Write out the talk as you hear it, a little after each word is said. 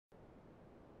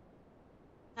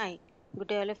Hi, good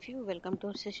day all of you. Welcome to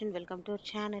our session. Welcome to our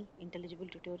channel, Intelligible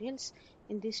Tutorials.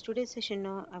 In this today's session,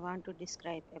 I want to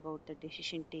describe about the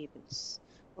decision tables.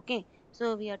 Okay,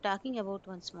 so we are talking about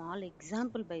one small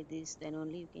example by this, then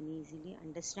only you can easily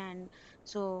understand.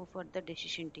 So for the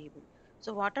decision table.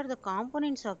 So what are the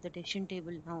components of the decision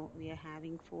table? Now we are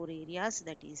having four areas,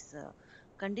 that is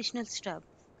conditional stub,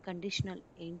 conditional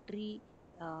entry,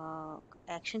 uh,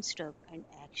 action stub, and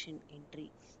action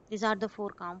entry. These are the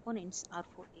four components or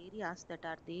four areas that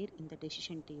are there in the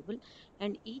decision table,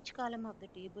 and each column of the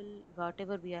table,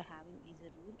 whatever we are having, is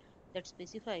a rule that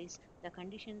specifies the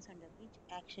conditions under which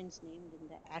actions named in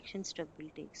the action step will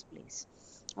take place.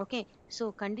 Okay,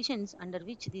 so conditions under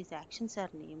which these actions are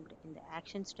named in the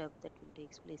action step that will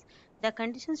take place. The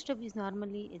condition step is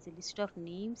normally is a list of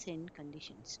names and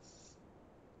conditions.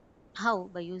 How?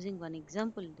 By using one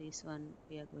example, this one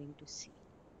we are going to see.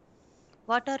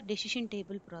 What are decision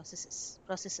table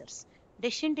processors?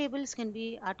 Decision tables can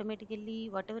be automatically,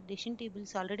 whatever decision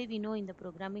tables already we know in the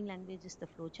programming languages, the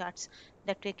flowcharts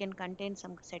that they can contain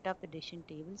some set of the decision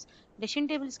tables. Decision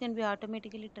tables can be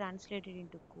automatically translated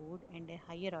into code and a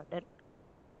higher order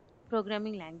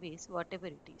programming language, whatever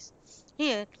it is.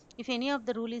 Here, if any of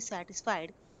the rule is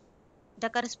satisfied, the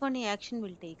corresponding action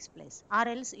will take place, or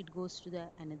else it goes to the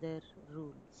another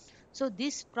rule. So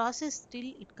this process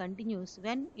still it continues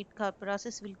when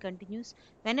process will continues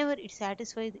whenever it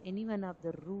satisfies any one of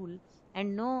the rule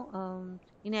and no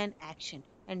in an action,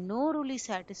 and no rule is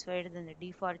satisfied, then the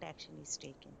default action is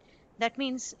taken. That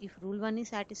means if rule 1 is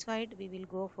satisfied, we will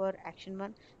go for action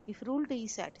 1. If rule 2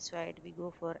 is satisfied, we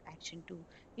go for action 2.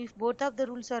 If both of the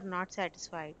rules are not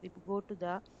satisfied, we go to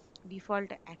the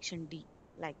default action D,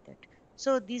 like that.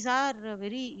 So these are a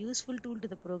very useful tool to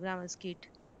the programmer's kit,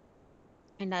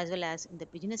 and as well as in the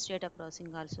business data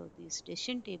processing also. These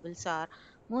decision tables are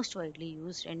most widely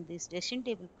used, and these decision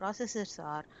table processors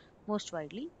are most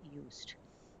widely used.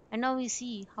 And now we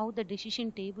see how the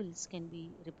decision tables can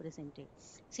be represented.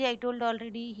 See, I told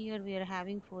already, here we are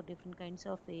having four different kinds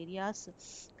of areas: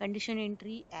 condition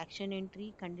entry,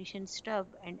 condition stub,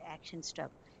 and action stub.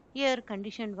 Here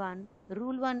condition 1,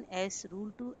 rule 1 S,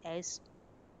 rule 2 S,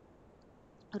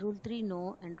 rule 3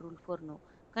 no, and rule 4 no.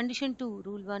 Condition 2,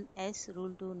 rule 1 S,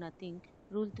 rule 2 nothing,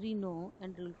 rule 3 no,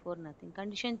 and rule 4 nothing.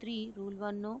 Condition 3, rule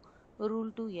 1 no,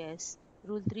 rule 2 yes,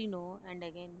 rule 3 no, and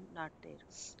again not there.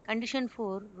 Condition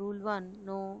 4, rule 1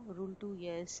 no, rule 2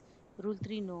 yes, rule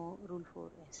 3 no, rule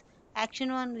 4 yes.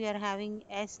 Action 1 we are having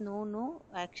S no no,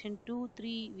 action 2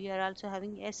 3 we are also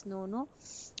having S no no,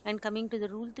 and coming to the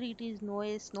rule 3 it is no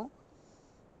S no,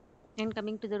 and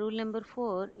coming to the rule number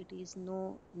 4, it is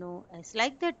no, no, as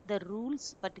like that. The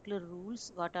rules, particular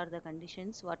rules, what are the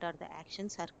conditions, what are the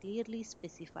actions are clearly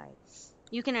specified.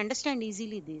 You can understand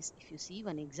easily this if you see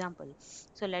one example.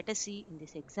 So let us see in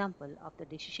this example of the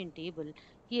decision table.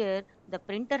 Here, the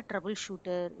printer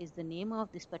troubleshooter is the name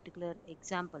of this particular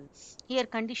example. Here,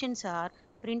 conditions are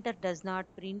printer does not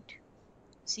print.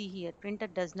 See here, printer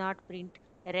does not print,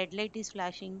 a red light is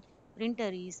flashing, printer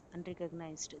is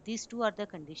unrecognized. These two are the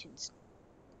conditions.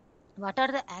 What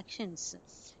are the actions?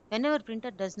 Whenever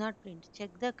printer does not print, check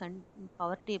the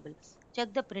power table,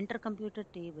 check the printer computer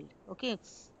table. Okay,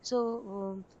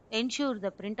 so ensure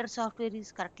the printer software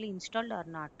is correctly installed or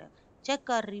not. Check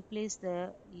or replace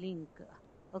the link.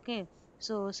 Okay,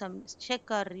 so some check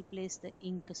or replace the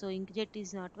ink. So inkjet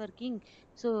is not working,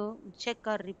 so check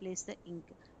or replace the ink,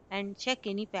 and check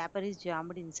any paper is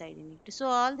jammed inside in it. So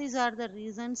all these are the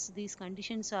reasons these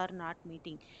conditions are not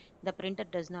meeting. The printer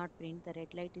does not print, the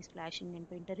red light is flashing, and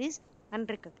printer is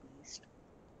unrecognized.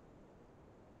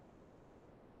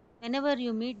 Whenever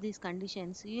you meet these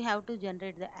conditions, you have to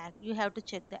generate the you have to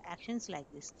check the actions like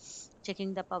this: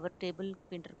 checking the power table,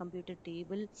 printer computer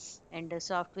table, and the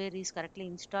software is correctly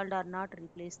installed or not,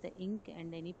 replace the ink,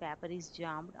 and any paper is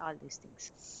jammed, all these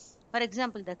things. For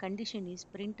example, the condition is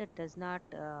printer does not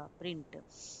print.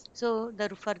 So the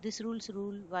for this rule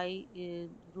why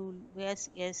rule,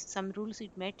 yes, some rules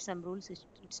it met, some rules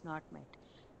it's not met.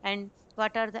 And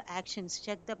what are the actions?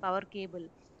 Check the power cable.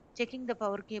 Checking the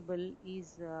power cable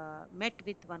is met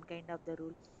with one kind of the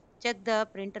rule. Check the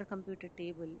printer computer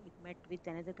table, it met with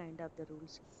another kind of the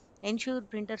rules. Ensure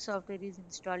printer software is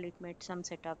installed, it met some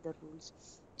set of the rules.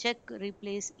 Check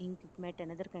replace ink, it met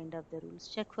another kind of the rules.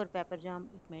 Check for paper jam,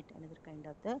 it met another kind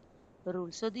of the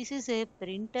rules. So this is a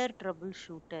printer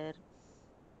troubleshooter,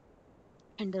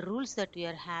 and the rules that we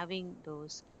are having,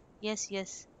 those yes,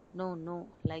 yes, no, no,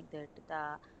 like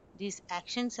that. These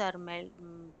actions are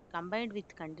combined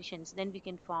with conditions, then we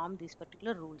can form this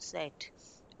particular rule set.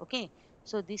 Okay,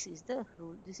 so this is the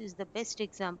rule, this is the best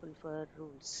example for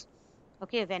rules.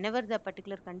 Okay, whenever the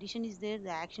particular condition is there, the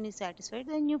action is satisfied,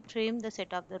 then you frame the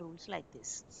set of the rules like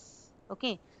this.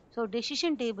 Okay, so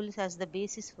decision tables as the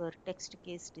basis for test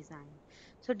case design.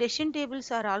 So decision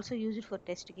tables are also used for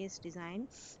test case design.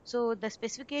 So the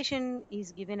specification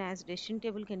is given as decision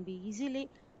table can be easily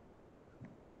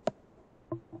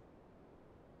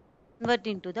converted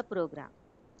into the program.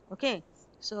 Okay,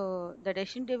 so the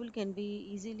decision table can be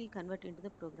easily converted into the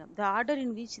program. The order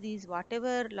in which these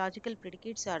whatever logical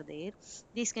predicates are there,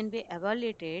 these can be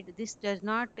evaluated. This does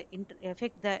not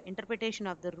affect the interpretation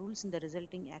of the rules in the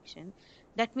resulting action.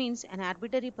 That means an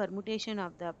arbitrary permutation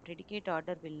of the predicate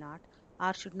order will not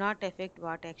or should not affect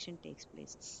what action takes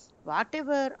place.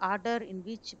 Whatever order in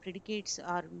which predicates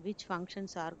or which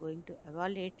functions are going to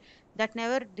evaluate, that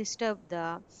never disturb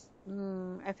the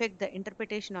affect the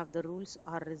interpretation of the rules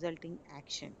or resulting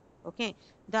action. Okay,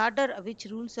 the order which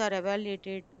rules are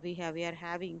evaluated we are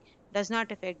having does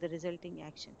not affect the resulting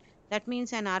action. That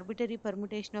means an arbitrary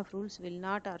permutation of rules will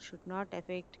not or should not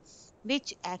affect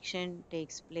which action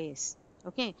takes place.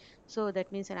 Okay, so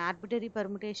that means an arbitrary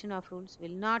permutation of rules will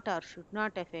not or should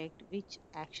not affect which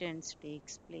actions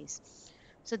takes place.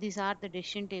 So these are the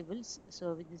decision tables.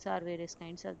 So these are various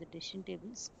kinds of the decision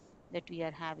tables that we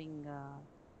are having.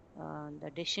 The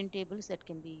decision tables that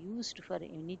can be used for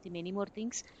many more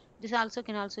things. This also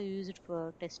can also use it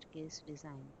for test case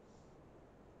design.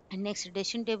 And next,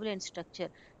 decision table and structure.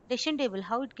 Decision table,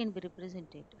 how it can be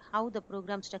represented, how the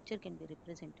program structure can be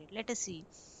represented. Let us see.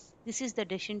 This is the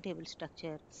decision table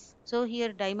structure. So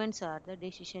here diamonds are the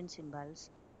decision symbols,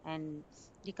 and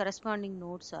the corresponding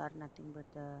nodes are nothing but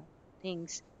the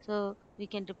things. So we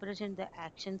can represent the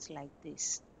actions like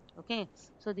this. Okay,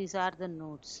 so these are the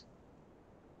nodes.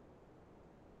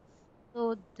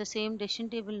 So the same decision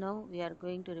table now we are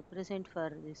going to represent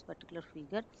for this particular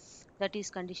figure, that is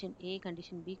condition A,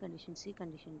 condition B, condition C,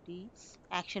 condition D,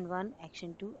 action 1,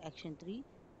 action 2, action 3,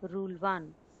 rule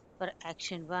 1 for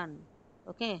action 1.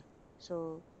 Okay,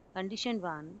 so condition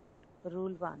 1,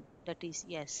 rule 1, that is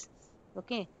yes.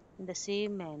 Okay, in the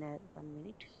same manner, 1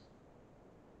 minute.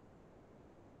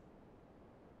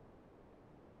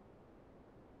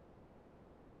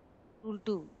 Rule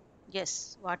 2,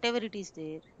 yes, whatever it is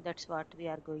there, that's what we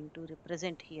are going to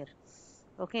represent here.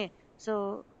 Okay,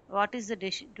 so what is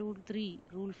the rule 3,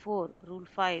 rule 4, rule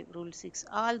 5, rule 6,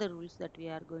 all the rules that we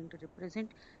are going to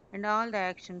represent and all the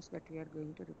actions that we are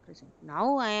going to represent.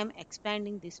 Now I am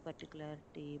expanding this particular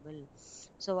table.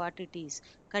 So what it is,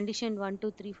 condition 1,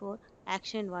 2, 3, 4,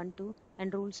 action 1, 2,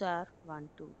 and rules are 1,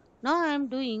 2. Now I am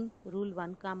doing rule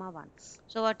 1 comma 1.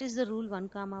 So what is the rule 1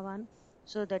 comma 1?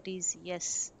 So that is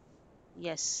yes,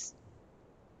 yes.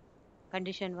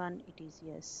 Condition 1 it is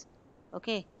yes.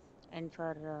 Okay, and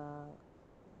for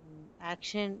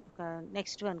action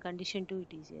next one, condition 2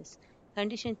 it is yes,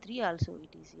 condition 3 also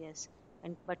it is yes,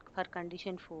 and but for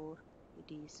condition 4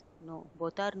 it is no,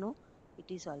 both are no, it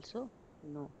is also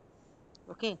no.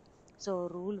 Okay, so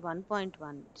rule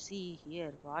 1.1, see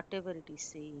here whatever it is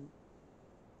saying,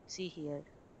 see here.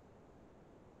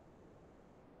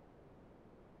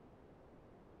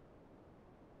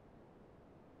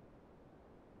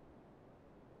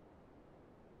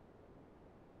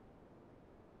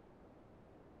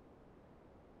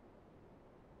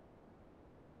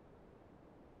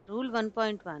 Rule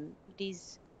 1.1 it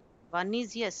is 1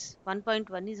 is yes,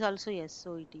 1.1 is also yes,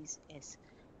 so it is yes.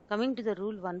 Coming to the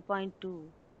rule 1.2,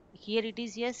 here it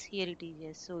is yes, here it is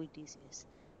yes, so it is yes.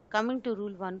 Coming to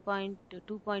rule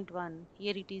 1.2.1,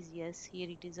 here it is yes, here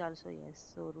it is also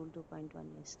yes, so rule 2.1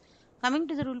 yes. Coming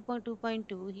to the rule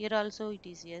 2.2, here also it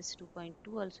is yes, 2.2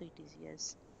 also it is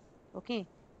yes. Okay,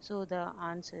 so the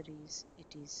answer is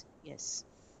it is yes.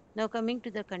 Now coming to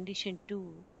the condition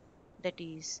 2, that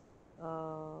is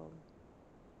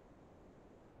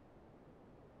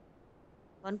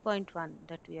 1.1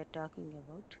 that we are talking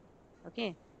about.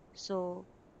 Okay, so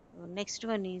next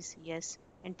one is yes,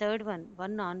 and third one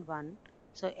 1 on 1,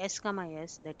 so s comma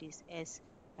s, that is s,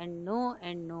 and no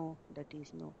that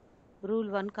is no. Rule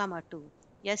 1 comma 2,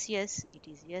 yes yes it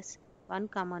is yes, 1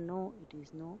 comma no it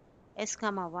is no, s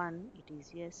comma 1 it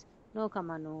is yes, no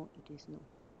comma no it is no.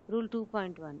 Rule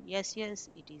 2.1, yes yes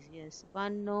it is yes,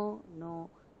 1 no no,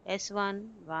 s1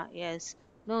 yes,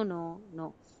 no no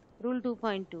no. Rule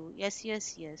 2.2, yes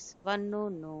yes yes, 1 no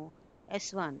no,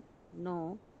 s1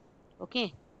 no.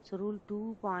 Okay, so rule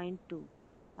 2.2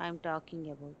 I am talking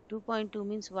about. 2.2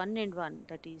 means 1 and 1,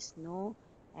 that is no,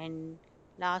 and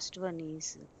last one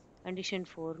is condition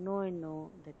 4, no and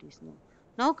no, that is no.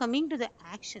 Now coming to the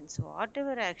actions,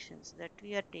 whatever actions that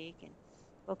we are taken.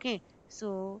 Okay,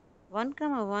 so 1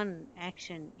 comma 1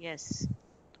 action, yes.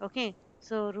 Okay,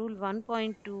 So rule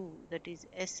 1.2, that is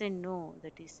S and no,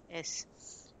 that is S.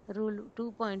 Rule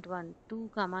 2.1, 2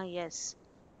 comma yes,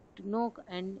 no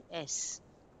and S,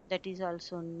 that is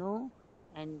also no,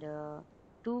 and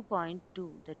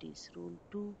 2.2, that is rule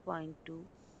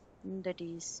 2.2, that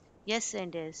is yes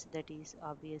and S, that is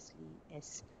obviously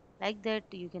S. Like that,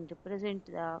 you can represent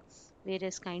the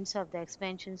various kinds of the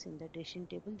expansions in the decision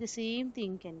table. The same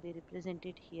thing can be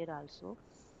represented here also.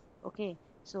 Okay,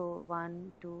 so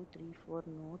 1, 2, 3, 4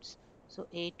 nodes. So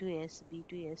A to S, B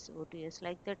to S, O to S,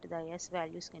 like that the S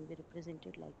values can be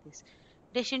represented like this.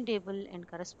 Decision table and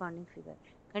corresponding figure.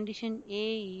 Condition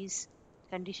A is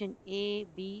condition A,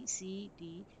 B, C,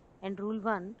 D, and rule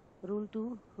 1, rule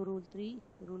 2, rule 3,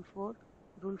 rule 4,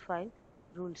 rule 5,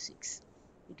 rule 6.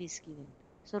 It is given.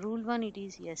 So rule 1 it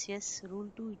is yes, yes, rule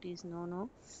 2 it is no, no,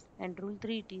 and rule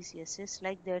 3 it is yes, yes.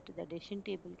 Like that the decision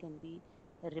table can be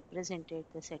represented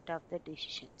the set of the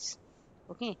decisions.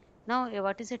 Okay, now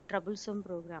what is a troublesome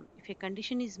program? If a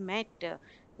condition is met,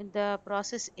 the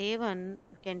process A1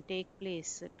 can take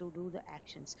place to do the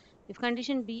actions. If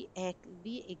condition B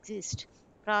exists,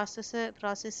 process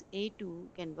A2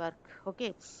 can work.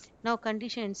 Okay, now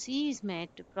condition C is met,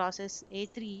 process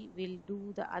A3 will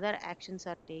do the other actions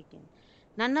are taken.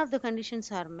 None of the conditions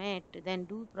are met, then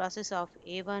do process of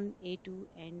A1, A2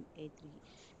 and A3.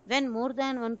 When more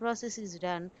than one process is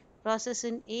done, process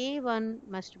in A1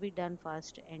 must be done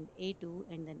first, and A2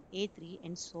 and then A3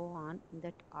 and so on in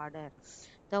that order.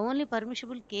 The only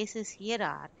permissible cases here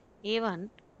are A1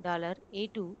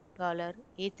 $A2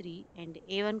 A3 and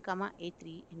A1 comma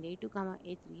A3 and A2 comma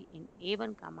A3 and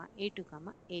A1 comma A2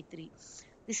 comma A3.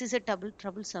 This is a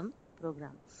troublesome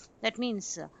program. That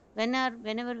means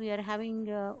whenever we are having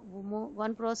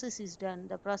one process is done,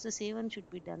 the process A1 should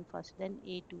be done first, then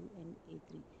A2 and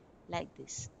A3, like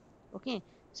this. Okay,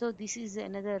 so this is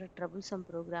another troublesome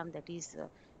program, that is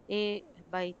A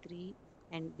by 3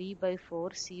 and B by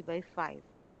 4, C by 5.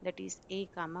 That is A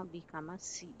comma B comma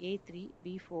C, A3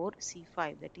 B4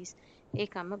 C5, that is A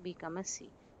comma B comma C.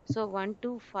 So 1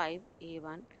 to 5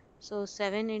 A1, so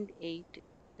 7 and 8,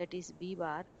 that is B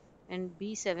bar, and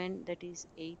B7, that is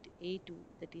 8, A2,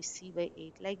 that is C by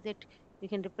 8. Like that you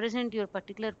can represent your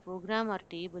particular program or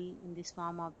table in this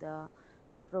form of the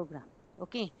program.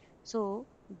 Okay, so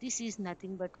this is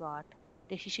nothing but what?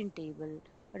 Decision table.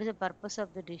 What is the purpose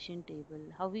of the decision table?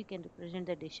 How we can represent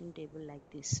the decision table like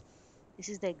this? This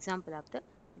is the example of the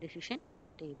decision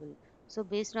table. So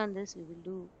based on this we will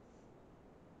do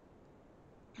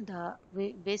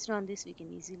based on this we can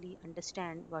easily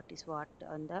understand what is what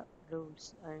on the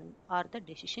rules or the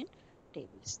decision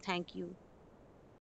tables. Thank you.